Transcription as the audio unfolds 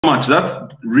much. That's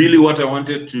really what I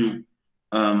wanted to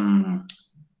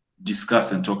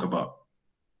discuss and talk about.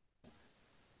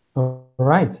 All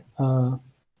right.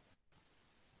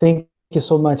 Thank you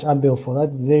so much, Abel, for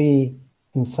that very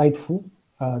insightful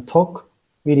talk.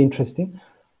 Really interesting.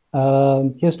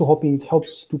 Here's to hoping it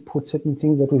helps to put certain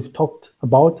things that we've talked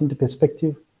about into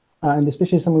perspective, and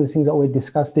especially some of the things that were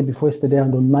discussed day before yesterday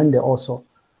and on Monday also.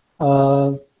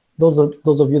 Those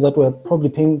of you that were probably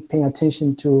paying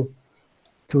attention to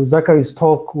Zachary's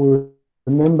talk will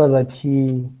remember that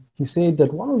he said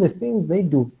that one of the things they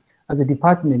do as a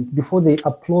department before they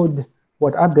upload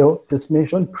what Abel just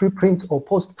mentioned, preprint or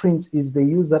post-print, is they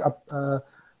use that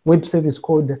web service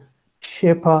called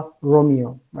Shaper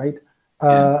Romeo, right?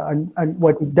 And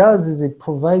what it does is it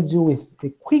provides you with a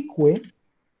quick way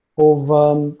of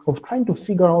trying to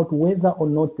figure out whether or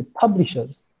not the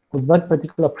publishers of that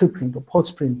particular preprint or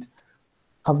postprint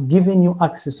have given you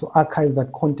access to archive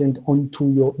that content onto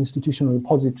your institutional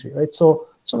repository, right? So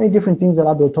many different things that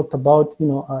Abel talked about,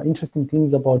 interesting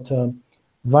things about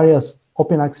various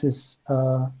open access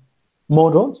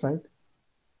models, right?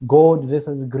 Gold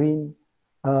versus green.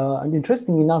 And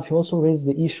interestingly enough, he also raised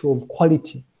the issue of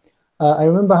quality. I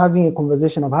remember having a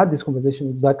conversation, I've had this conversation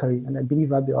with Zachary, and I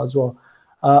believe Abel as well,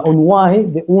 on why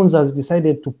the UNZA has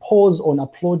decided to pause on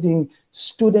uploading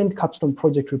student capstone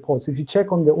project reports. If you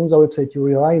check on the UNZA website, you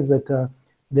realize that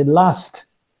the last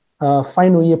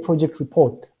final year project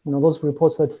report, those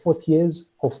reports that fourth years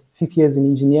or fifth years in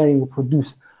engineering will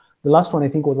produce, the last one I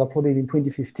think was uploaded in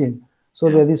 2015.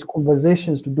 So there are these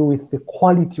conversations to do with the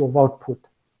quality of output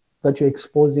that you're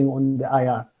exposing on the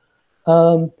IR.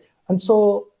 And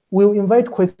so we'll invite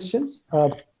questions.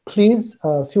 Please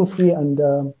feel free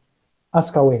and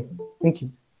ask away. Thank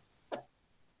you.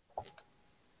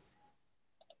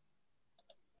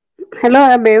 Hello,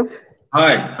 Abel.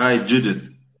 Hi, Judith.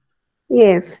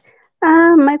 Yes.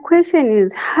 My question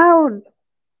is, how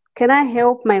can I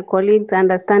help my colleagues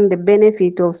understand the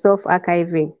benefit of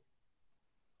self-archiving?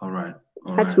 All right.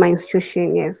 At my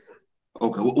institution, yes.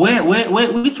 Okay.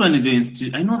 Which one is the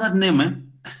institution? I know that name,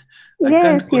 man.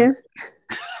 Yes.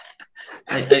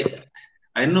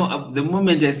 I know. The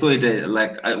moment I saw it,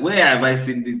 where have I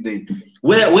seen this name?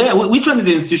 Which one is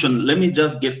the institution? Let me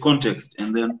just get context,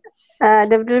 and then.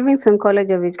 The Livingston College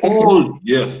of Education. Oh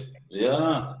yes,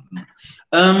 yeah.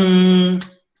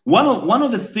 One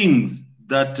of the things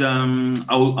that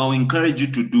I'll encourage you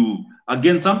to do,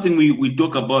 again, something we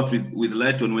talk about with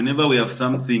Lighton whenever we have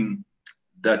something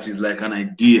that is like an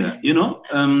idea,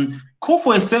 call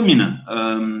for a seminar.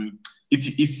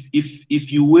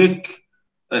 If you work,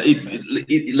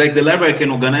 like the library can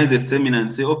organize a seminar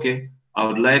and say, okay, I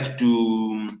would like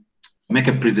to make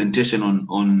a presentation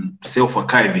on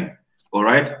self-archiving, all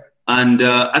right? And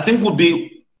I think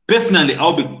personally,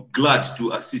 I'll be glad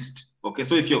to assist. Okay,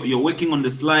 so if you're working on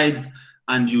the slides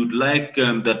and you'd like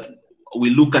that we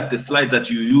look at the slides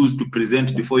that you use to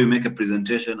present before you make a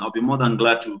presentation, I'll be more than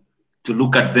glad to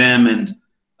look at them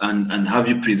and have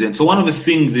you present. So one of the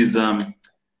things is,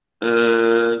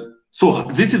 so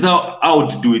this is how I would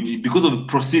do it because of the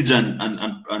procedure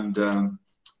and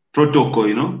protocol,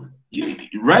 You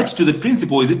write to the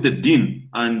principal, is it the dean,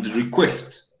 and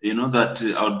request, that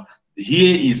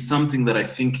here is something that I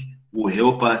think will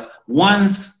help us.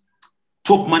 Once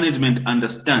top management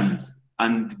understands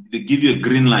and they give you a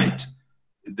green light,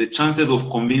 the chances of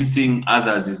convincing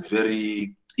others is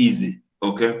very easy.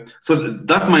 Okay, so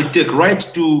that's my take. Right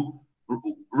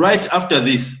after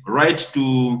this, write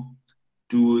to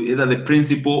either the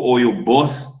principal or your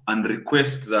boss and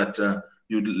request that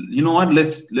you know what,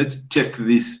 let's take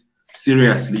this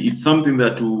seriously. It's something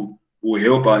that will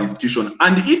help our institution,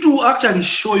 and it will actually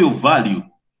show your value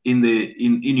in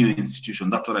your institution.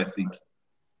 That's what I think.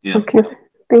 Yeah. Okay.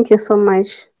 Thank you so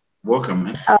much. Welcome,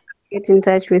 man. I'll get in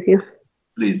touch with you.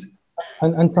 Please.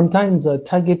 And sometimes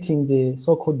targeting the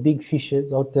so-called big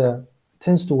fishes out there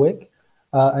tends to work.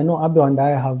 I know Abel and I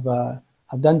have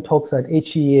done talks at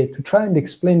HEA to try and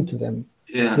explain to them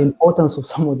the importance of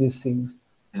some of these things.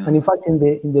 Yeah. And in fact,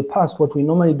 in the past, what we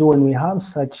normally do when we have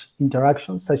such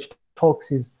interactions, such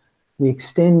talks, is we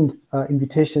extend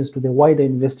invitations to the wider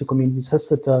university community. It's just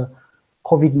that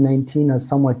COVID-19 has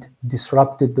somewhat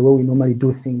disrupted the way we normally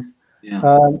do things. Yeah.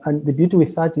 And the beauty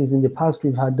with that is in the past,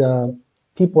 we've had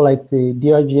people like the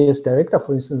DRGS director,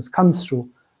 for instance, come through.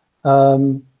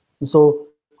 So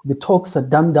the talks are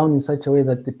dumbed down in such a way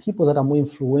that the people that are more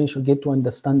influential get to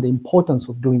understand the importance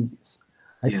of doing this.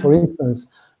 Like, for instance,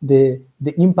 the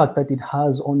impact that it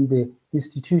has on the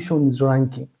institution's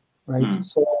ranking, right?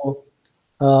 So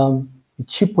the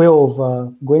cheap way of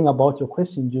going about your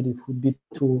question, Judith, would be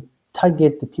to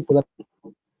target the people that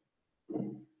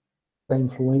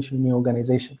influential in your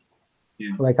organization.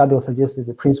 Yeah. Like Abel suggested,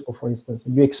 the principal, for instance,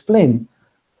 and you explain,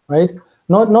 right?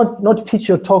 Not pitch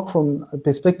your talk from a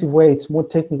perspective where it's more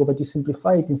technical, but you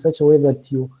simplify it in such a way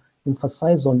that you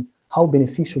emphasize on how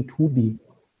beneficial it will be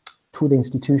to the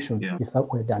institution if that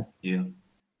were done. Yeah.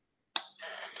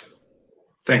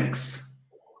 Thanks.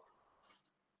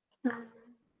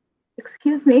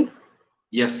 Excuse me.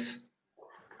 Yes.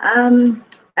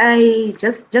 I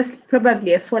just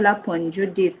probably a follow-up on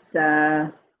Judith's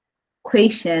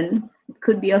question. It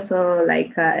could be also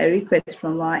like a request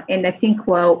from our end. I think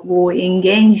we'll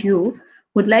engage you.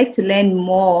 Would like to learn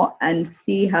more and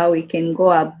see how we can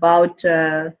go about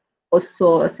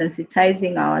also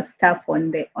sensitizing our staff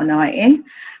on our end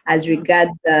as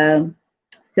regards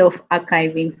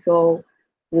self-archiving. So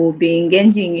we'll be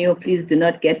engaging you. Please do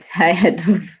not get tired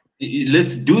of.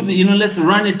 Let's do let's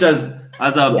run it as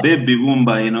our baby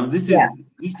Woomba, this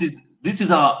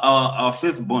is our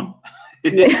firstborn.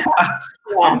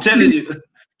 I'm telling you,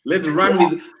 let's run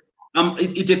with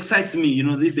it excites me,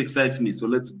 this excites me. So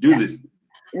let's do this.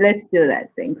 Let's do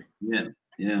that. Thanks. Yeah.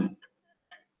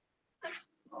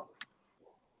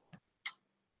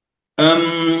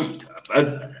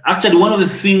 Actually, one of the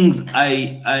things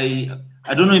I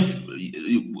don't know if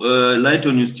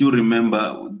Lighton, you still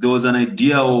remember, there was an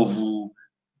idea of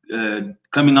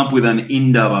coming up with an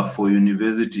indaba for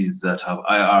universities that have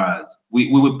IRs.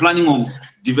 We were planning of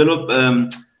develop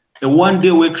a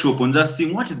one-day workshop on just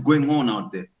seeing what is going on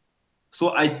out there.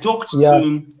 So I talked to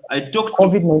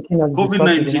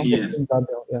COVID-19, yes.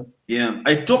 Yeah,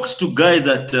 I talked to guys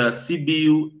at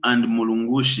CBU and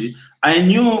Mulungushi. I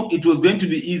knew it was going to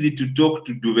be easy to talk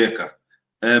to Dubeka,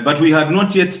 but we had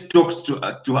not yet talked to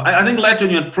I think Lighton,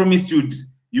 you had promised you'd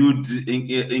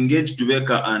engage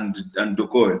Dubeka and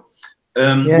Dokoe.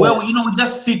 Well, we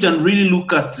just sit and really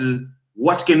look at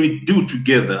what can we do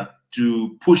together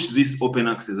to push this open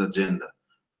access agenda,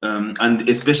 and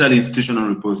especially institutional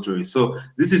repositories. So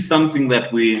this is something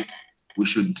that we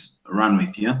should run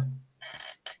with, yeah?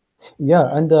 Yeah,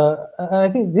 and I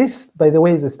think this, by the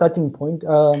way, is a starting point.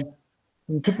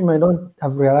 People might not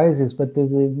have realized this, but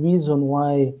there's a reason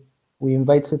why we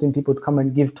invite certain people to come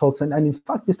and give talks. And in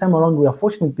fact, this time around, we are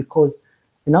fortunate because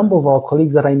a number of our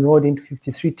colleagues that are enrolled into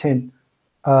 5310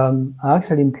 are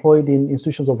actually employed in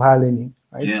institutions of higher learning,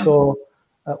 right? Yeah. So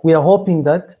we are hoping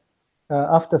that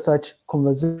after such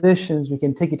conversations, we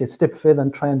can take it a step further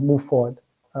and try and move forward.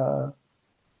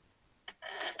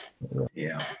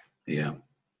 Yeah.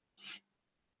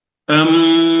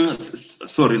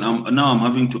 Sorry, now I'm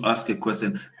having to ask a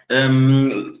question.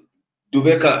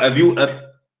 Dubeka,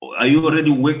 are you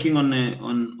already working on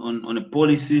a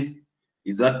policy?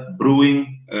 Is that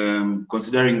brewing?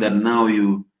 Considering that now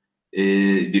your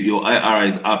IR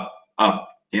is up,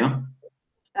 yeah?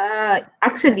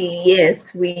 Actually,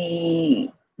 yes,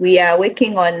 we are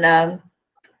working on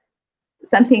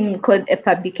something called a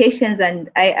publications and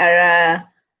IR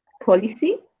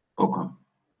policy. Okay.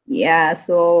 Yeah,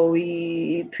 so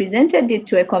we presented it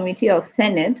to a committee of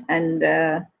Senate and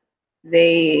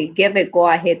they gave a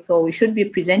go-ahead. So we should be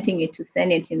presenting it to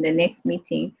Senate in the next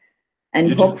meeting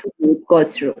and hopefully it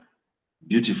goes through.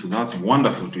 Beautiful. That's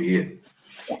wonderful to hear.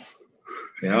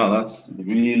 Yeah, that's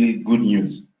really good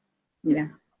news. Yeah.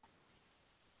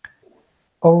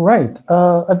 All right.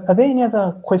 Are there any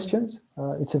other questions?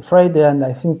 It's a Friday, and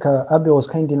I think Abel was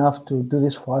kind enough to do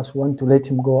this for us. We want to let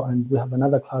him go, and we have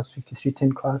another class,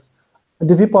 5310 class.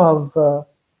 Do people have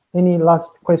any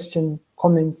last question,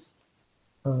 comments?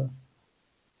 All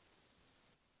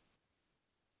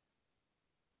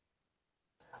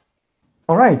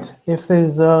right. If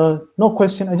there's no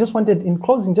question, I just wanted, in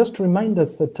closing, just to remind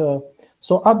us that,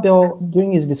 so Abel,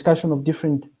 during his discussion of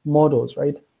different models,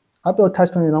 right? Abel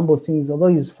touched on a number of things, although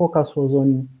his focus was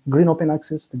on green open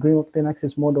access, the green open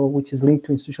access model, which is linked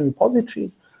to institutional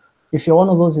repositories. If you're one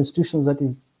of those institutions that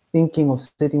is thinking of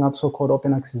setting up so-called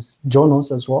open access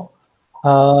journals as well,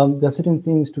 there are certain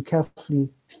things to carefully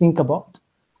think about.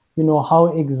 You know, how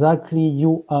exactly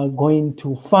you are going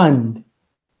to fund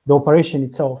the operation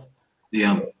itself.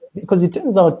 Yeah. Because it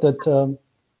turns out that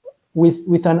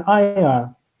with an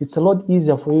IR, it's a lot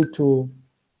easier for you to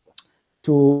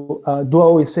do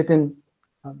away with certain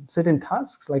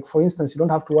tasks. Like, for instance, you don't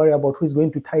have to worry about who is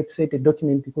going to typeset a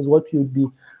document, because what you'd be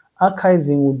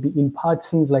archiving would be in part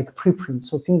things like preprints,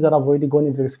 so things that have already gone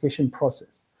a verification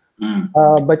process.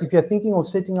 But if you're thinking of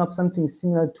setting up something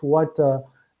similar to what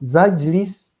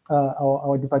Zajlis,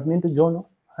 our departmental journal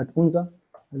at UNZA,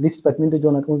 Leaks departmental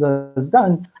journal at UNZA has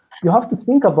done, you have to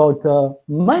think about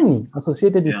money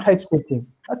associated with typesetting.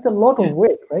 That's a lot of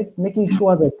work, right? Making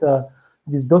sure that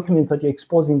these documents that you're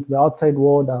exposing to the outside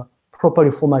world are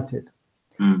properly formatted.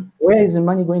 Where is the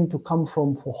money going to come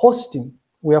from for hosting?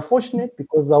 We are fortunate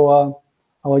because our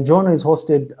journal is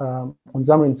hosted on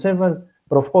Xamarin servers,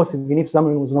 but of course, even if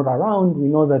Xamarin was not around, we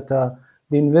know that the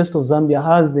University of Zambia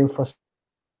has the infrastructure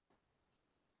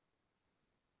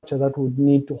that would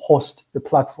need to host the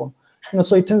platform.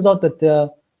 So it turns out that there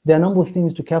are a number of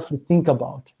things to carefully think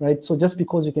about, right? So just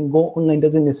because you can go online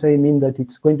doesn't necessarily mean that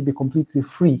it's going to be completely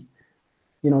free.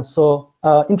 So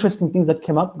interesting things that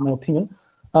came up, in my opinion.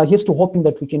 Here's to hoping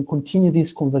that we can continue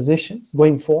these conversations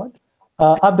going forward.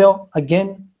 Abel,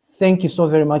 again, thank you so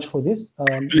very much for this.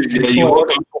 You're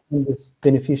welcome. This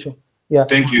beneficial. Yeah.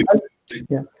 Thank you.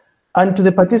 And to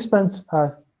the participants,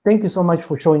 thank you so much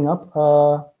for showing up.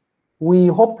 We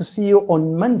hope to see you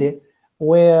on Monday,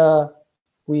 where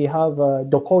we have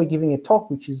Dokoi giving a talk,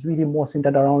 which is really more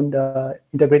centered around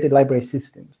integrated library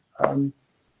systems.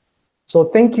 So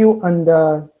thank you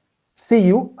and see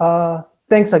you.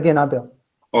 Thanks again, Abel.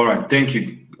 All right, thank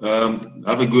you.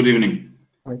 Have a good evening.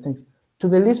 All right, thanks. To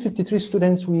the list 53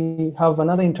 students, we have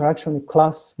another interaction in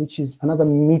class, which is another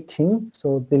meeting.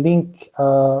 So the link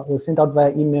was sent out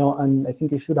via email, and I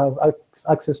think you should have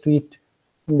access to it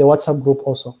in the WhatsApp group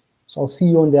also. So I'll see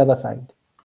you on the other side.